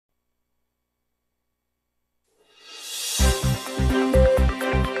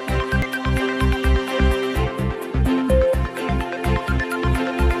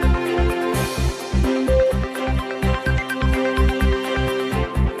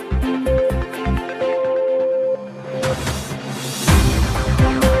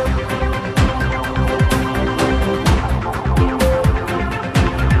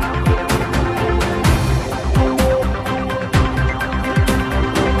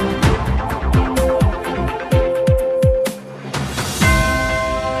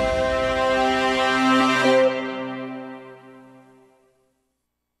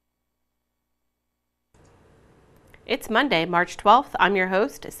Monday, March 12th. I'm your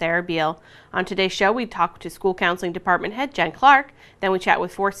host, Sarah Beal. On today's show, we talk to School Counseling Department Head Jen Clark, then we chat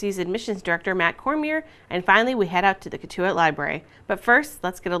with 4C's Admissions Director Matt Cormier, and finally we head out to the Cotuit Library. But first,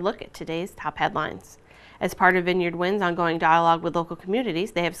 let's get a look at today's top headlines. As part of Vineyard Wind's ongoing dialogue with local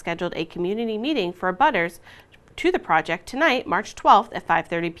communities, they have scheduled a community meeting for abutters to the project tonight, March 12th at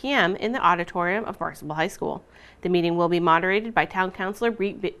 5:30 p.m. in the auditorium of Barnstable High School. The meeting will be moderated by Town Councilor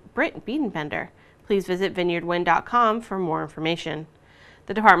Britt Biedenbender. Please visit vineyardwind.com for more information.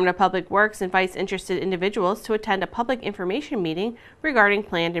 The Department of Public Works invites interested individuals to attend a public information meeting regarding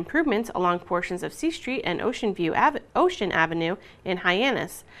planned improvements along portions of C Street and Ocean Avenue in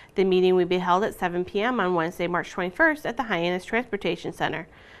Hyannis. The meeting will be held at 7 p.m. on Wednesday, March 21st at the Hyannis Transportation Center.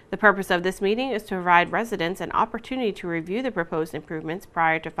 The purpose of this meeting is to provide residents an opportunity to review the proposed improvements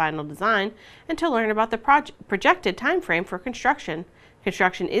prior to final design and to learn about the projected time frame for construction.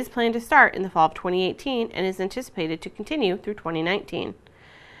 Construction is planned to start in the fall of 2018 and is anticipated to continue through 2019.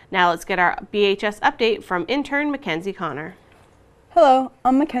 Now let's get our BHS update from intern Mackenzie Connor. Hello,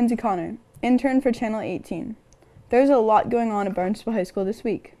 I'm Mackenzie Connor, intern for Channel 18. There's a lot going on at Barnstable High School this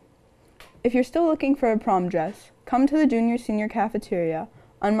week. If you're still looking for a prom dress, come to the junior-senior cafeteria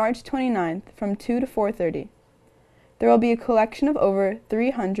on March 29th from 2 to 4:30. There will be a collection of over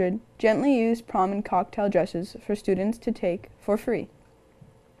 300 gently used prom and cocktail dresses for students to take for free.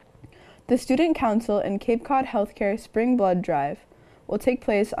 The Student Council and Cape Cod Healthcare Spring Blood Drive will take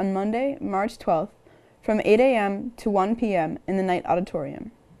place on Monday, March 12th from 8 a.m. to 1 p.m. in the Knight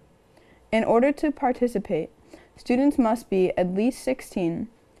Auditorium. In order to participate, students must be at least 16,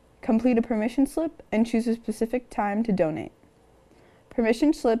 complete a permission slip, and choose a specific time to donate.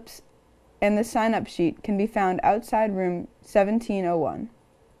 Permission slips and the sign-up sheet can be found outside room 1701.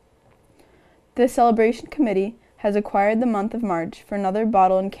 The Celebration Committee has acquired the month of March for another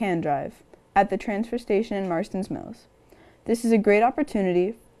bottle and can drive at the transfer station in Marston's Mills. This is a great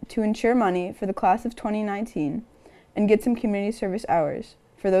opportunity to ensure money for the class of 2019 and get some community service hours.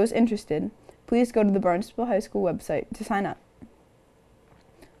 For those interested, please go to the Barnstable High School website to sign up.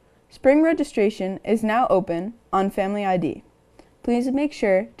 Spring registration is now open on Family ID. Please make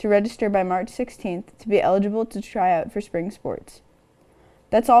sure to register by March 16th to be eligible to try out for spring sports.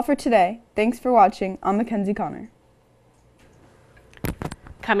 That's all for today. Thanks for watching. I'm Mackenzie Connor.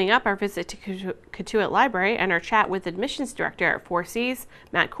 Coming up, our visit to Cotuit Library and our chat with Admissions Director at 4C's,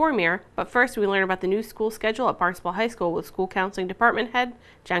 Matt Cormier. But first, we learn about the new school schedule at Barnstable High School with School Counseling Department Head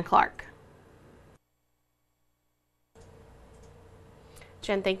Jen Clark.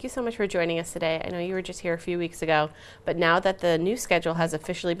 Jen, thank you so much for joining us today. I know you were just here a few weeks ago, but now that the new schedule has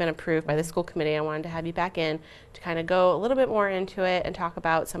officially been approved by the school committee, I wanted to have you back in to kind of go a little bit more into it and talk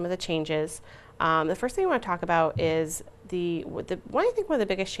about some of the changes. The first thing I want to talk about is one of the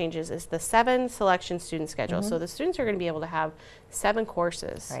biggest changes is the 7 selection student schedule. So the students are going to be able to have 7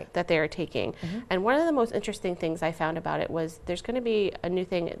 courses that they are taking. And one of the most interesting things I found about it was there's going to be a new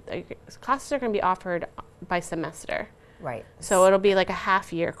thing. Classes are going to be offered by semester. Right. So it'll be like a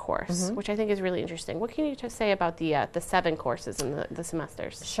half-year course, which I think is really interesting. What can you just say about the 7 courses in the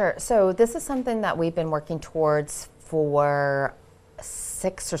semesters? Sure. So this is something that we've been working towards for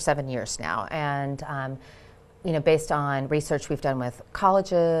 6 or 7 years now, and you know, based on research we've done with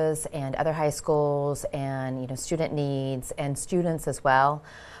colleges and other high schools, and student needs and students as well,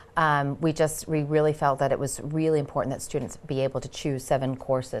 we really felt that it was really important that students be able to choose 7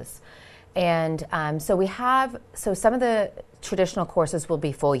 courses. And so some of the traditional courses will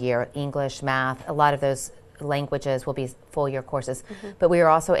be full year, English, math, a lot of those languages will be full year courses, but we are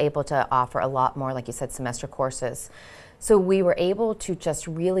also able to offer a lot more, like you said, semester courses. So we were able to just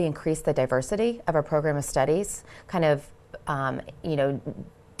really increase the diversity of our program of studies, kind of,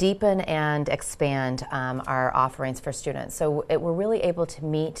 deepen and expand our offerings for students. So we're really able to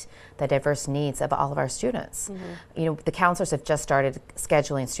meet the diverse needs of all of our students. The counselors have just started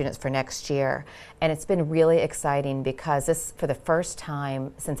scheduling students for next year, and it's been really exciting because this, for the first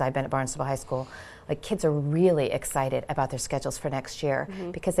time since I've been at Barnstable High School, like, kids are really excited about their schedules for next year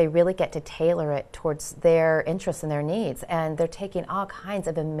because they really get to tailor it towards their interests and their needs, and they're taking all kinds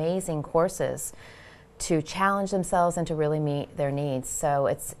of amazing courses to challenge themselves and to really meet their needs. So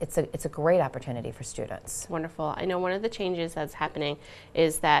it's a great opportunity for students. Wonderful. I know one of the changes that's happening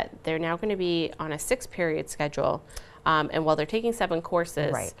is that they're now going to be on a 6-period schedule, and while they're taking 7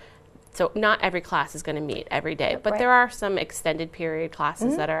 courses, So not every class is going to meet every day, but Right. there are some extended period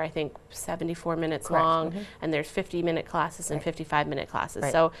classes that are, I think, 74 minutes Correct. long, and there's 50-minute classes and 55-minute classes.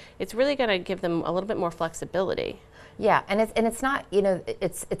 Right. So it's really going to give them a little bit more flexibility. Yeah, and it's not, you know,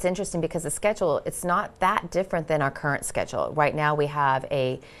 it's interesting because the schedule, it's not that different than our current schedule. Right now we have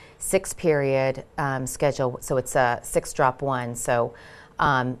a 6-period schedule, so it's a 6 drop 1. So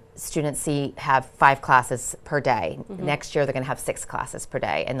students have 5 classes per day. Next year they're going to have 6 classes per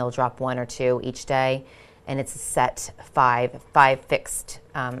day, and they'll drop 1 or 2 each day, and it's a set 5 fixed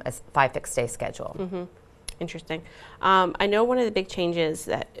day schedule. Interesting. I know one of the big changes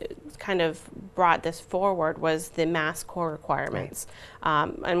that kind of brought this forward was the Mass Core requirements.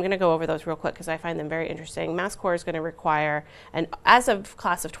 I'm going to go over those real quick because I find them very interesting. Mass Core is going to require, and as of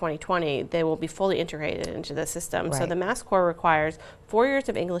class of 2020, they will be fully integrated into the system. So Right. the Mass Core requires 4 years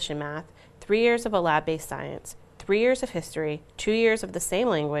of English and math, 3 years of a lab-based science, 3 years of history, 2 years of the same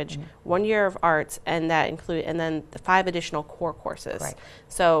language, 1 year of arts, and then the 5 additional core courses. Right.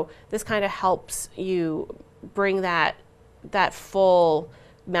 So this kind of helps you bring that full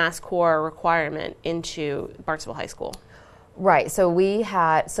Mass Core requirement into Barnstable High School. Right. So we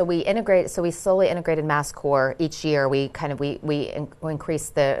slowly integrated Mass Core each year. We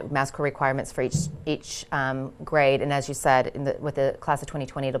increased the Mass Core requirements for each grade, and as you said, with the class of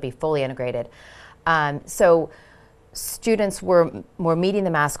 2020, it'll be fully integrated. So students were meeting the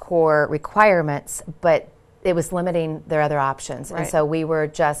Mass Core requirements, but it was limiting their other options, Right. and so we were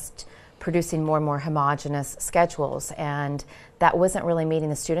just producing more and more homogeneous schedules, and that wasn't really meeting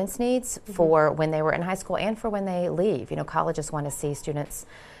the students' needs for when they were in high school and for when they leave. You know, colleges want to see students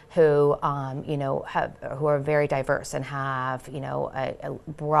who who are very diverse and have, you know, a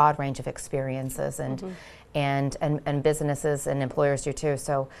broad range of experiences, and businesses and employers do too.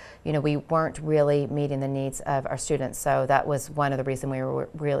 So, you know, we weren't really meeting the needs of our students. So that was one of the reasons we were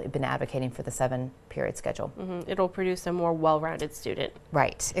really been advocating for the 7-period schedule. It'll produce a more well-rounded student.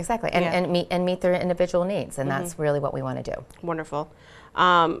 Right, exactly, and Yeah. and meet their individual needs, and that's really what we want to do. Wonderful.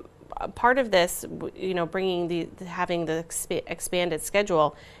 Part of this, you know, having the expanded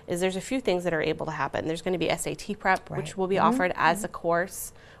schedule is there's a few things that are able to happen. There's going to be SAT prep, which Right. will be offered as a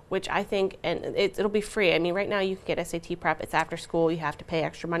course, which I think, and it'll be free. I mean, right now you can get SAT prep. It's after school. You have to pay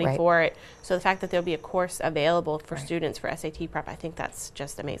extra money Right. for it. So the fact that there'll be a course available for students for SAT prep, I think that's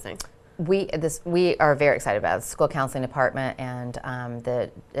just amazing. We are very excited about it. The school counseling department and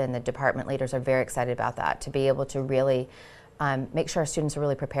the department leaders are very excited about that, to be able to really make sure our students are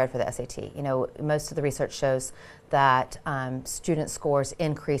really prepared for the SAT. You know, most of the research shows that student scores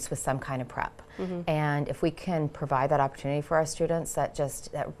increase with some kind of prep, and if we can provide that opportunity for our students,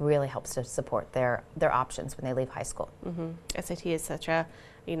 that really helps to support their options when they leave high school. SAT is such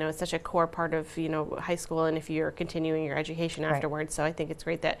a core part of, you know, high school, and if you're continuing your education afterwards. So I think it's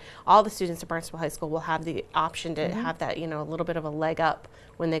great that all the students at Barnstable High School will have the option to have that, you know, a little bit of a leg up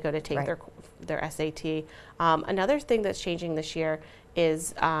when they go to take their SAT. Another thing that's changing this year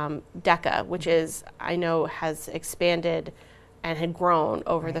is DECA, which is, I know, has expanded and had grown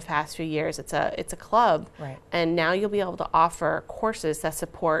over the past few years. It's a club, and now you'll be able to offer courses that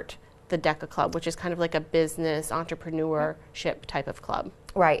support the DECA club, which is kind of like a business entrepreneurship type of club.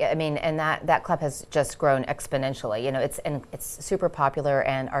 Right. I mean, and that club has just grown exponentially. You know, it's super popular,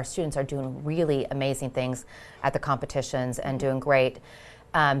 and our students are doing really amazing things at the competitions and doing great.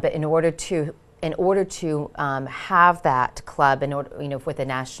 But in order to have that club, with a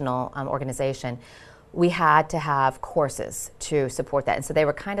national organization, we had to have courses to support that, and so they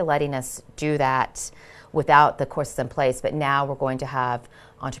were kind of letting us do that without the courses in place. But now we're going to have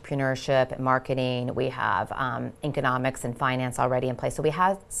entrepreneurship and marketing. We have economics and finance already in place. So we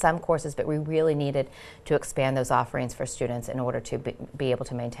had some courses, but we really needed to expand those offerings for students in order to be able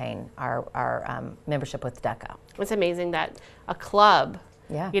to maintain our membership with DECA. It's amazing that a club,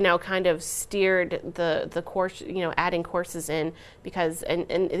 Yeah. you know, kind of steered the course, you know, adding courses in, because, and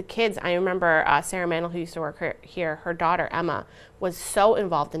the kids, I remember Sarah Mantle, who used to work here, her daughter Emma was so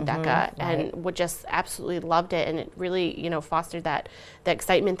involved in DECA and would just absolutely loved it, and it really, you know, fostered the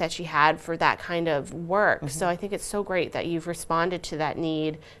excitement that she had for that kind of work. So I think it's so great that you've responded to that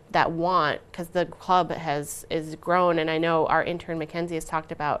need, that want, because the club is grown. And I know our intern Mackenzie has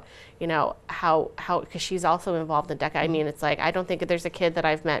talked about, you know, how because she's also involved in DECA. I mean, it's like, I don't think there's a kid that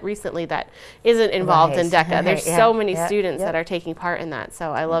I've met recently that isn't involved in DECA. There's so many students that are taking part in that.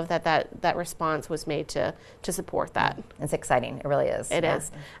 So I love that response was made to support that. It's exciting. It really is. It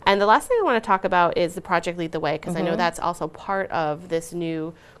is. And the last thing I want to talk about is the Project Lead the Way, because I know that's also part of this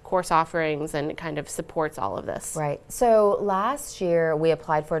new course offerings and it kind of supports all of this. Right. So last year we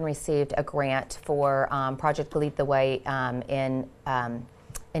applied for and received a grant for Project Lead the Way in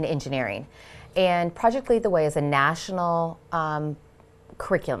in engineering. And Project Lead the Way is a national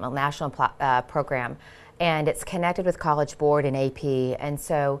curriculum, a national program, and it's connected with College Board and AP. And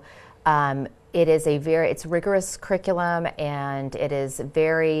so it is it's rigorous curriculum, and it is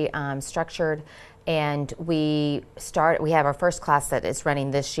very structured. And we have our first class that is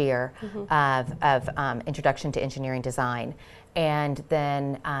running this year of Introduction to Engineering Design. And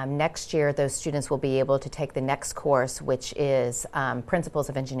then next year, those students will be able to take the next course, which is Principles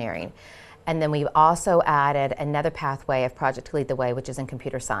of Engineering. And then we've also added another pathway of Project Lead the Way, which is in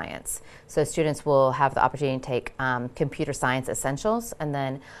computer science. So students will have the opportunity to take computer science essentials, and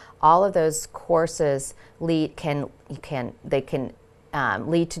then all of those courses lead to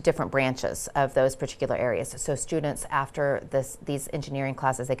different branches of those particular areas. So students, after these engineering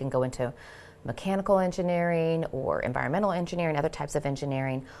classes, they can go into mechanical engineering or environmental engineering, other types of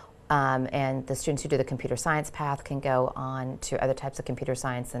engineering. And the students who do the computer science path can go on to other types of computer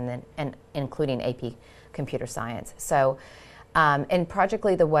science, and including AP computer science. So, and Project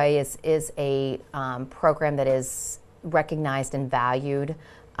Lead the Way is a program that is recognized and valued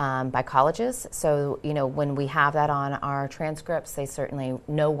by colleges. So, when we have that on our transcripts, they certainly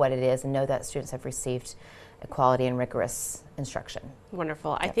know what it is and know that students have received quality and rigorous instruction.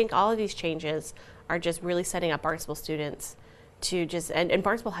 Wonderful. Yep. I think all of these changes are just really setting up Barnstable students to and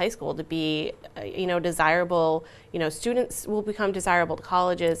Barnstable High School to be, desirable. Students will become desirable to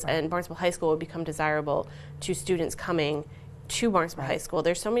colleges, right, and Barnstable High School will become desirable to students coming to Barnstable High School.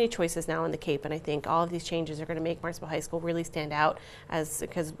 There's so many choices now in the Cape, and I think all of these changes are going to make Barnstable High School really stand out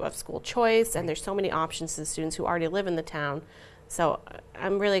because of school choice, and there's so many options to the students who already live in the town. So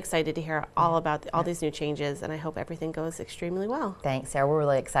I'm really excited to hear all about all these new changes, and I hope everything goes extremely well. Thanks, Sarah. We're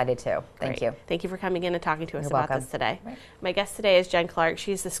really excited too. Thank you. Thank you for coming in and talking to us about welcome. This today. Right. My guest today is Jen Clark.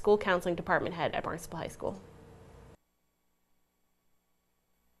 She's the School Counseling Department Head at Barnstable High School.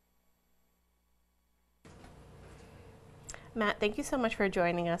 Matt, thank you so much for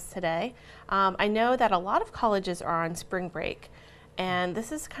joining us today. I know that a lot of colleges are on spring break, and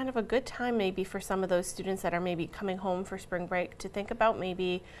this is kind of a good time maybe for some of those students that are maybe coming home for spring break to think about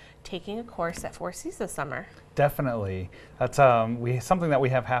maybe taking a course at 4Cs this summer. Definitely. That's something that we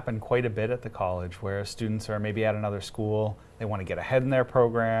have happen quite a bit at the college, where students are maybe at another school, they want to get ahead in their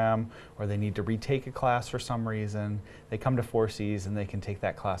program, or they need to retake a class for some reason. They come to 4Cs and they can take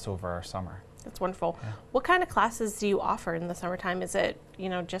that class over our summer. That's wonderful. Yeah. What kind of classes do you offer in the summertime? Is it,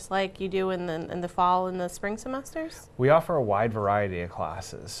 just like you do in the fall and the spring semesters? We offer a wide variety of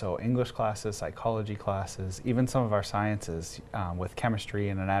classes. So English classes, psychology classes, even some of our sciences with chemistry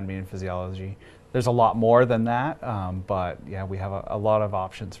and anatomy and physiology. There's a lot more than that, but yeah, we have a lot of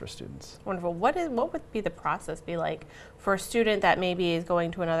options for students. Wonderful. What would be the process be like for a student that maybe is going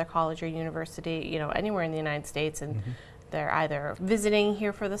to another college or university, anywhere in the United States, and they're either visiting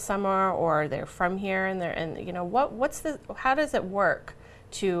here for the summer or they're from here, and how does it work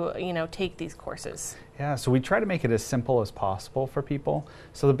to take these courses? Yeah, so we try to make it as simple as possible for people.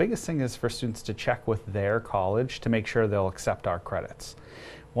 So the biggest thing is for students to check with their college to make sure they'll accept our credits.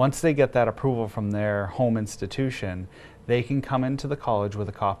 Once they get that approval from their home institution, they can come into the college with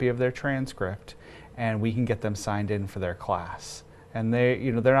a copy of their transcript, and we can get them signed in for their class. And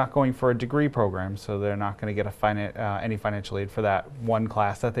they're not going for a degree program, so they're not going to get any financial aid for that one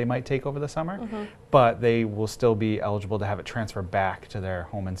class that they might take over the summer. But they will still be eligible to have it transferred back to their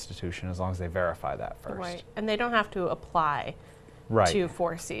home institution as long as they verify that first. Right, and they don't have to apply to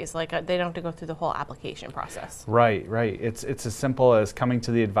 4Cs. They don't have to go through the whole application process. Right. It's as simple as coming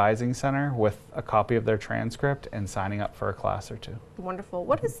to the advising center with a copy of their transcript and signing up for a class or two. Wonderful.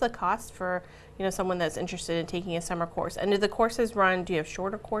 What is the cost for someone that's interested in taking a summer course? And do the courses run? Do you have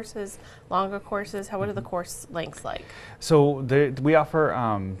shorter courses, longer courses? What are the course lengths like? So we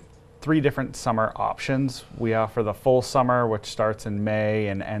offer 3 different summer options. We offer the full summer, which starts in May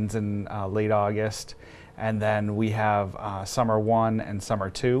and ends in late August. And then we have Summer 1 and Summer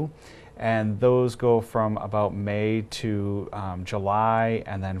 2. And those go from about May to July,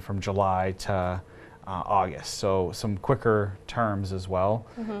 and then from July to August. So some quicker terms as well.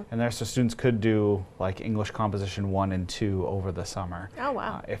 And there, so students could do like English Composition 1 and 2 over the summer. Oh,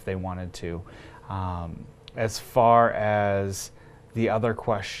 wow. If they wanted to. As far as the other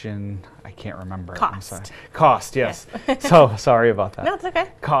question, I can't remember. Cost. I'm sorry. Cost, yes. So sorry about that. No, it's okay.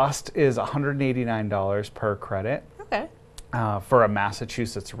 Cost is $189 per credit. Okay. For a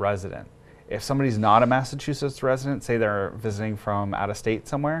Massachusetts resident. If somebody's not a Massachusetts resident, say they're visiting from out of state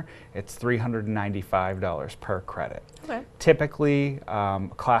somewhere, it's $395 per credit. Okay. Typically,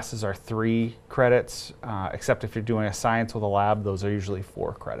 classes are 3 credits, except if you're doing a science with a lab, those are usually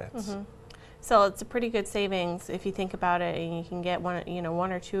 4 credits. So it's a pretty good savings if you think about it, and you can get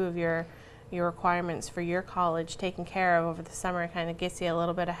one or two of your requirements for your college taken care of over the summer. It kind of gets you a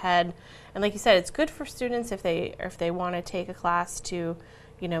little bit ahead. And like you said, it's good for students if they want to take a class to,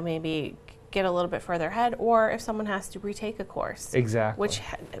 maybe get a little bit further ahead, or if someone has to retake a course. Exactly.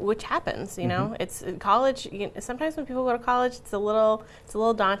 Which happens, It's college. Sometimes when people go to college, it's a little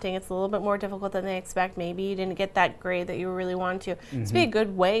daunting. It's a little bit more difficult than they expect. Maybe you didn't get that grade that you really wanted to. It's be a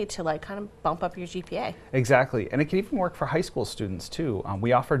good way to kind of bump up your GPA. Exactly, and it can even work for high school students too.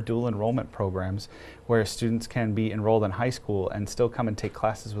 We offer dual enrollment programs where students can be enrolled in high school and still come and take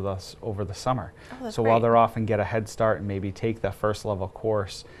classes with us over the summer. So while they're off and get a head start and maybe take the first level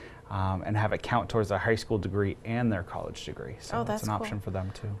course, and have it count towards their high school degree and their college degree. So that's an option for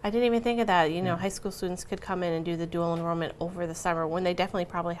them too. I didn't even think of that. High school students could come in and do the dual enrollment over the summer when they definitely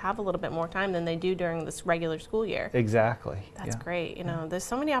probably have a little bit more time than they do during this regular school year. Exactly. That's great. There's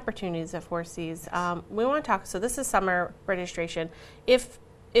so many opportunities at 4Cs. We want to talk, so this is summer registration. If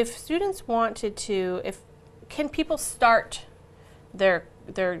students wanted to, can people start their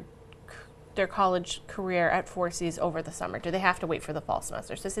college career at 4Cs over the summer? Do they have to wait for the fall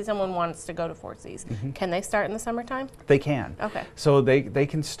semester? So say someone wants to go to 4Cs. Can they start in the summertime? They can. Okay. So they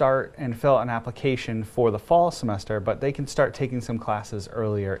can start and fill out an application for the fall semester, but they can start taking some classes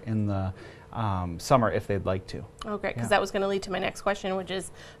earlier in the summer if they'd like to. Oh, great, because that was going to lead to my next question, which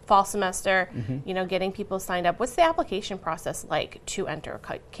is fall semester, getting people signed up. What's the application process like to enter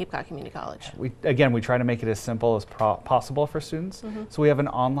Cape Cod Community College? We try to make it as simple as possible for students. So we have an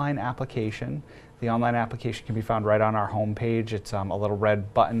online application. The online application can be found right on our homepage. It's a little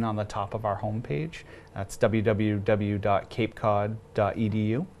red button on the top of our homepage. That's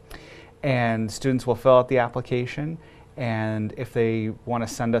www.capecod.edu. And students will fill out the application. And if they want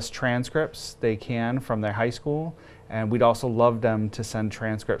to send us transcripts, they can from their high school. And we'd also love them to send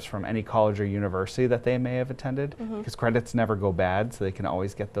transcripts from any college or university that they may have attended, because credits never go bad, so they can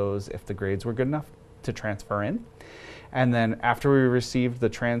always get those if the grades were good enough to transfer in. And then after we receive the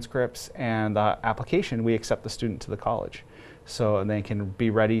transcripts and the application, we accept the student to the college. So they can be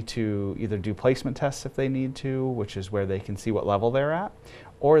ready to either do placement tests if they need to, which is where they can see what level they're at,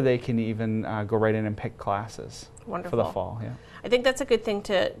 or they can even go right in and pick classes. Wonderful. For the fall. Yeah. I think that's a good thing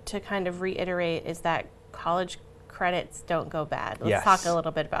to kind of reiterate, is that college credits don't go bad. Let's talk a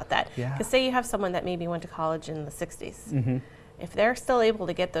little bit about that. Because say you have someone that maybe went to college in the 60s. If they're still able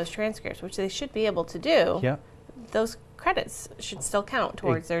to get those transcripts, which they should be able to do, those credits should still count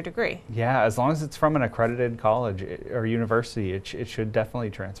towards their degree. Yeah, as long as it's from an accredited college or university, it should definitely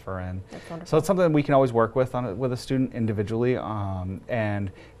transfer in. That's wonderful. So it's something we can always work with with a student individually,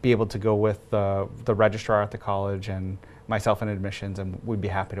 and be able to go with the registrar at the college and myself in admissions, and we'd be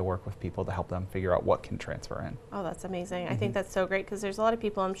happy to work with people to help them figure out what can transfer in. Oh, that's amazing. I think that's so great, because there's a lot of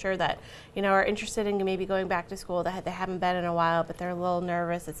people, I'm sure, that are interested in maybe going back to school that they haven't been in a while, but they're a little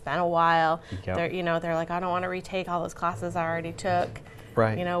nervous. It's been a while. They're like, I don't want to retake all those classes I already took.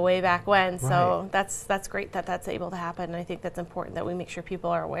 Way back when. So that's great that that's able to happen. And I think that's important that we make sure people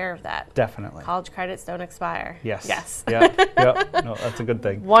are aware of that. Definitely. College credits don't expire. Yes. No, that's a good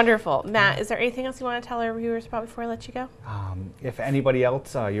thing. Wonderful. Matt, is there anything else you want to tell our viewers about before I let you go? If anybody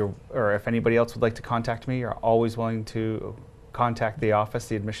else, if anybody else would like to contact me, you're always willing to contact the office,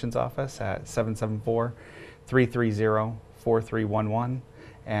 the admissions office, at 774-330-4311.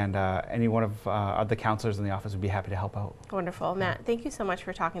 And any one of the counselors in the office would be happy to help out. Wonderful. Matt, thank you so much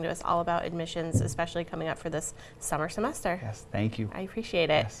for talking to us all about admissions, especially coming up for this summer semester. Yes, thank you. I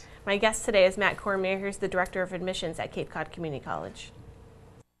appreciate it. Yes. My guest today is Matt Cormier. He's the Director of Admissions at Cape Cod Community College.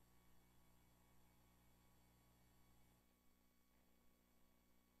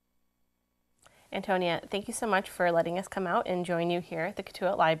 Antonia, thank you so much for letting us come out and join you here at the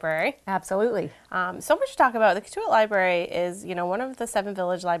Cotuit Library. Absolutely. So much to talk about. The Cotuit Library is, one of the 7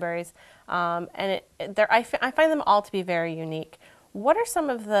 village libraries, and I find them all to be very unique. What are some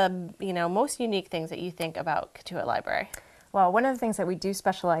of the, most unique things that you think about Cotuit Library? Well, one of the things that we do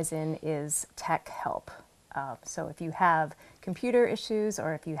specialize in is tech help. So if you have computer issues,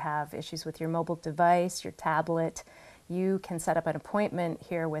 or if you have issues with your mobile device, your tablet, you can set up an appointment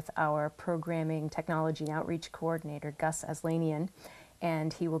here with our Programming Technology and Outreach Coordinator, Gus Aslanian,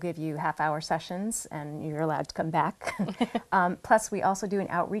 and he will give you half-hour sessions, and you're allowed to come back. Plus, we also do an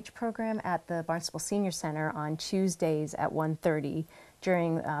outreach program at the Barnstable Senior Center on Tuesdays at 1:30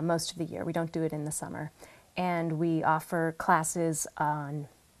 during most of the year. We don't do it in the summer. And we offer classes on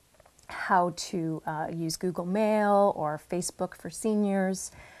how to use Google Mail or Facebook for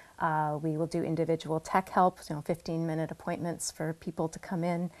seniors. We will do individual tech help, 15-minute appointments for people to come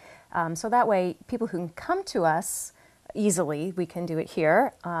in. So that way, people who can come to us, easily, we can do it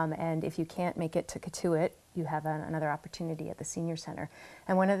here. And if you can't make it to Cotuit, you have another opportunity at the Senior Center.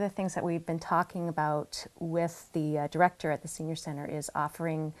 And one of the things that we've been talking about with the director at the Senior Center is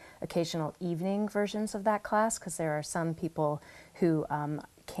offering occasional evening versions of that class, because there are some people who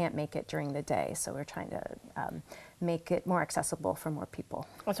can't make it during the day. So we're trying to make it more accessible for more people.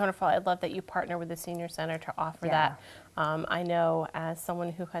 That's wonderful. I love that you partner with the Senior Center to offer Yeah. that. I know as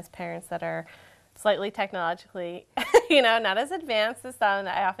someone who has parents that are slightly technologically, not as advanced as some,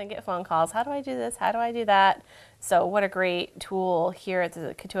 I often get phone calls. How do I do this? How do I do that? So what a great tool here at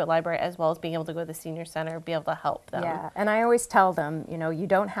the Cotuit Library, as well as being able to go to the Senior Center, be able to help them. Yeah, and I always tell them, you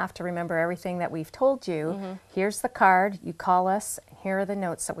don't have to remember everything that we've told you. Here's the card, you call us, here are the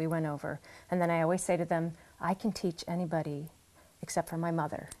notes that we went over. And then I always say to them, I can teach anybody except for my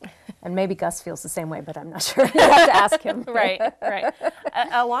mother. And maybe Gus feels the same way, but I'm not sure. You have to ask him. Right.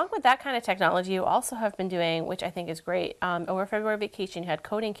 Along with that kind of technology, you also have been doing, which I think is great, over February vacation, you had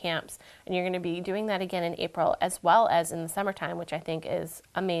coding camps, and you're going to be doing that again in April, as well as in the summertime, which I think is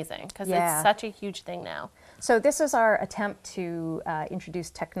amazing, because it's such a huge thing now. So this is our attempt to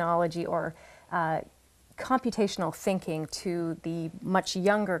introduce technology or computational thinking to the much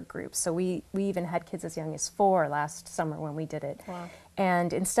younger groups. So we even had kids as young as 4 last summer when we did it. Wow.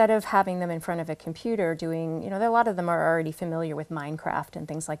 And instead of having them in front of a computer doing, a lot of them are already familiar with Minecraft and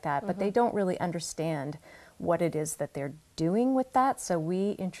things like that, but they don't really understand what it is that they're doing with that. So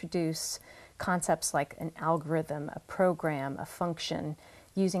we introduce concepts like an algorithm, a program, a function,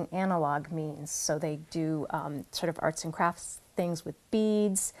 using analog means. So they do sort of arts and crafts things with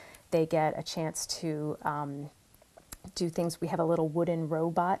beads. They get a chance to do things. We have a little wooden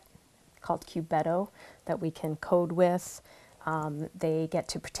robot called Cubetto that we can code with. They get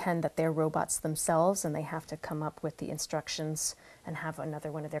to pretend that they're robots themselves, and they have to come up with the instructions and have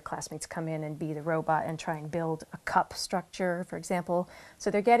another one of their classmates come in and be the robot and try and build a cup structure, for example. So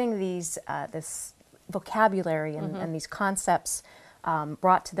they're getting these this vocabulary and these concepts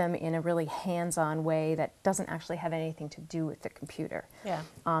brought to them in a really hands-on way that doesn't actually have anything to do with the computer. Yeah.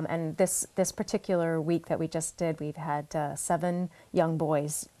 And this particular week that we just did, we've had 7 young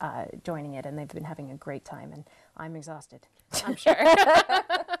boys joining it, and they've been having a great time, and I'm exhausted. I'm sure.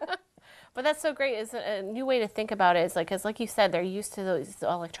 But that's so great. It's a new way to think about it. It's like, because like you said, they're used to those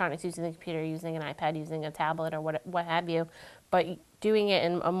electronics, using the computer, using an iPad, using a tablet, or what have you. But doing it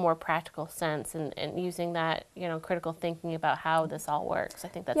in a more practical sense and using that, critical thinking about how this all works. I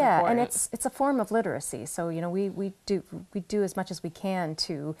think that's important. Yeah, and it's a form of literacy. So, we do as much as we can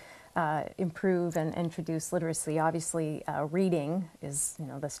to improve and introduce literacy. Obviously, reading is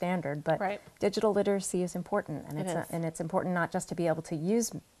the standard, but digital literacy is important, and it's important not just to be able to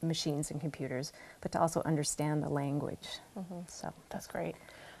use machines and computers, but to also understand the language. So that's great.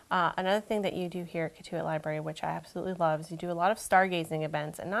 Another thing that you do here at Cotuit Library, which I absolutely love, is you do a lot of stargazing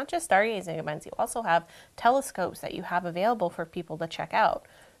events, and not just stargazing events. You also have telescopes that you have available for people to check out.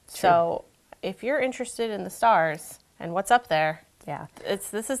 So if you're interested in the stars and what's up there,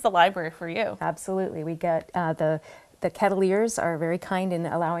 this is the library for you. Absolutely. We get the Kettleers are very kind in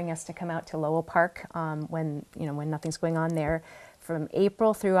allowing us to come out to Lowell Park when nothing's going on there, from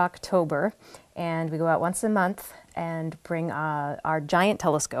April through October, and we go out once a month and bring our giant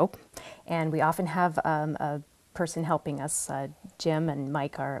telescope, and we often have a person helping us. Jim and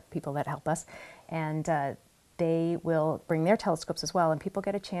Mike are people that help us, and they will bring their telescopes as well, and people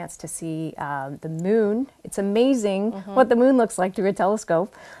get a chance to see the moon. It's amazing what the moon looks like through a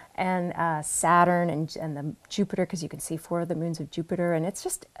telescope, and Saturn and the Jupiter, because you can see 4 of the moons of Jupiter, and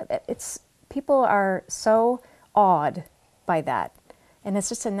people are so awed by that. And it's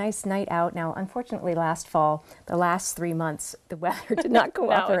just a nice night out. Now, unfortunately, last fall, the last 3 months, the weather did not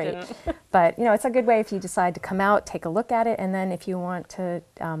cooperate. No, it didn't. But, it's a good way if you decide to come out, take a look at it, and then if you want to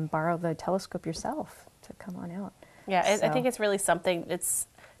borrow the telescope yourself, to come on out. Yeah, I think it's really something. It's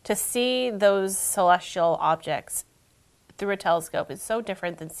to see those celestial objects through a telescope is so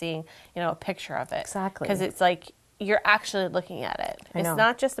different than seeing, a picture of it. Exactly. Because it's like you're actually looking at it. I know. It's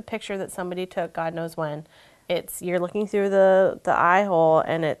not just a picture that somebody took God knows when. You're looking through the eye hole,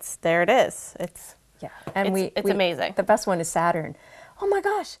 and there it is. It's amazing. The best one is Saturn. Oh my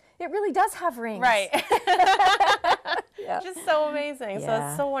gosh, it really does have rings. Right. Just so amazing. So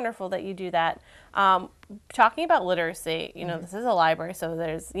it's so wonderful that you do that. Talking about literacy, this is a library, so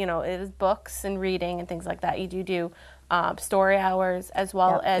there's, it is books and reading and things like that. You do story hours, as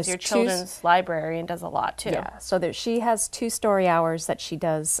well Yep, as there's your two children's librarian does a lot too. Yeah, so she has 2 story hours that she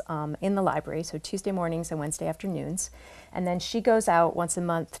does in the library, so Tuesday mornings and Wednesday afternoons. And then she goes out once a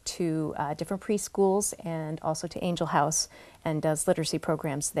month to different preschools and also to Angel House and does literacy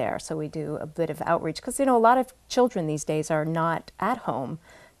programs there. So we do a bit of outreach because, you know, a lot of children these days are not at home.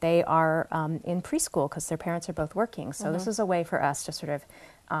 They are in preschool because their parents are both working. So this is a way for us to sort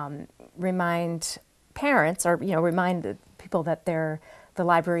of remind parents, or, you know, remind the people that the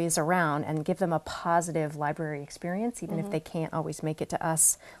library is around and give them a positive library experience, even if they can't always make it to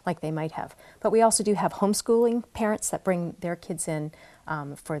us like they might have. But we also do have homeschooling parents that bring their kids in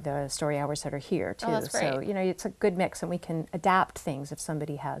for the story hours that are here too. Oh, that's great. So, you know, it's a good mix, and we can adapt things if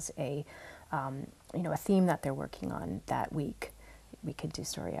somebody has a, you know, a theme that they're working on that week. We could do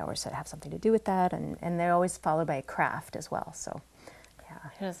story hours that have something to do with that, and they're always followed by a craft as well. So, yeah.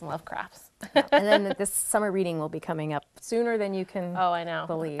 Who doesn't love crafts? And then this summer reading will be coming up sooner than you can I know.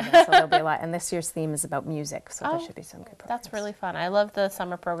 believe. And so there'll be a lot. And this year's theme is about music, so there should be some good programs. That's really fun. I love the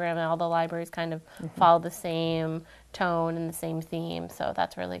summer program, and all the libraries kind of follow the same tone and the same theme. So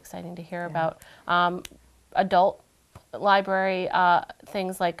that's really exciting to hear about. Adult library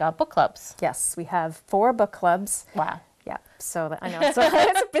things like book clubs. Yes, we have 4 book clubs. Wow. Yeah, so I know so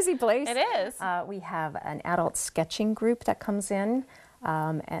it's a busy place. It is. We have an adult sketching group that comes in.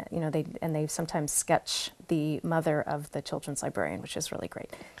 And, you know, they sometimes sketch the mother of the children's librarian, which is really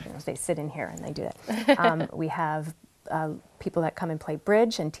great. You know, they sit in here and they do that. We have people that come and play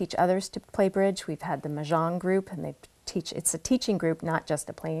bridge and teach others to play bridge. We've had the Mahjong group, and they teach. It's a teaching group, not just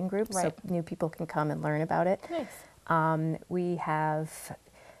a playing group, Right. so new people can come and learn about it. Nice. We have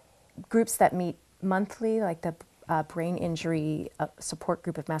groups that meet monthly, like the Brain Injury Support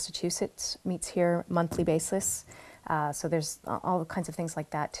Group of Massachusetts meets here monthly basis. So there's all kinds of things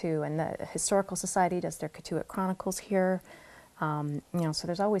like that too. And the Historical Society does their Katuitt Chronicles here. You know, so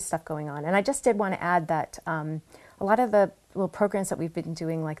there's always stuff going on. And I just did want to add that a lot of the little programs that we've been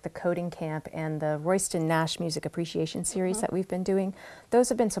doing, like the coding camp and the Royston Nash Music Appreciation Series that we've been doing, those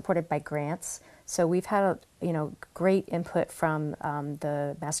have been supported by grants. So we've had, you know, great input from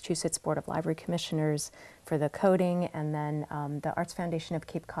the Massachusetts Board of Library Commissioners for the coding, and then the Arts Foundation of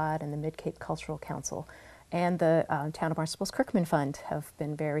Cape Cod and the Mid-Cape Cultural Council. And the Town of Barnstable's Kirkman Fund have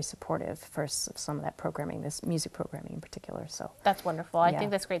been very supportive for some of that programming, this music programming in particular. So That's wonderful. I Yeah.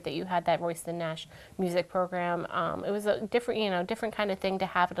 think that's great that you had that Royston Nash music program. It was a different, you know, different kind of thing to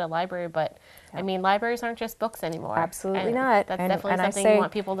have at a library, but I mean, libraries aren't just books anymore. Absolutely And not. That's And definitely I something say you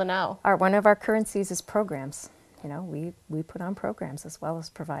want people to know. one of our currencies is programs. You know, we put on programs as well as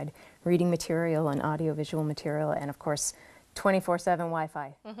provide reading material and audiovisual material, and of course, 24/7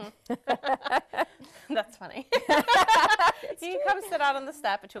 Wi-Fi. That's funny. You can come sit out on the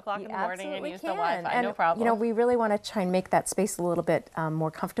step at 2 o'clock in the morning and absolutely use the can. Wi-Fi, And, no problem. You know, we really want to try and make that space a little bit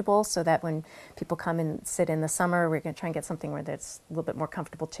more comfortable, so that when people come and sit in the summer, we're going to try and get something where there's a little bit more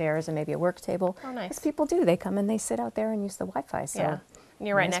comfortable chairs and maybe a work table. Oh, nice. Because people do. They come and they sit out there and use the Wi-Fi. So Yeah. And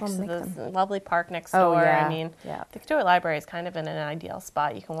you're right might as next to well make this lovely park next Oh, door. yeah, I mean, yeah. the Katuitt Library is kind of in an ideal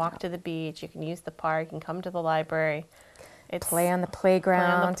spot. You can walk to the beach, you can use the park, you can come to the library. It's play on the play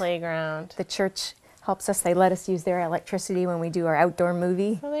playground. on the playground. The church helps us. They let us use their electricity when we do our outdoor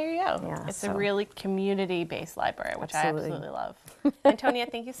movie. Well, there you go. Yeah, It's so- a really community-based library, which I Absolutely. absolutely love. Antonia,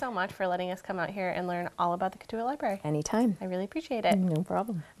 thank you so much for letting us come out here and learn all about the Katuitt Library. Anytime. I really appreciate it. No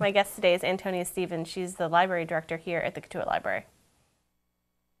problem. My guest today is Antonia Stevens. She's the library director here at the Katuitt Library.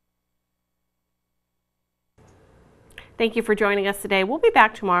 Thank you for joining us today. We'll be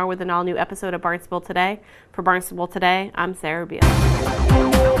back tomorrow with an all-new episode of Barnstable Today. For Barnstable Today, I'm Sarah Beal.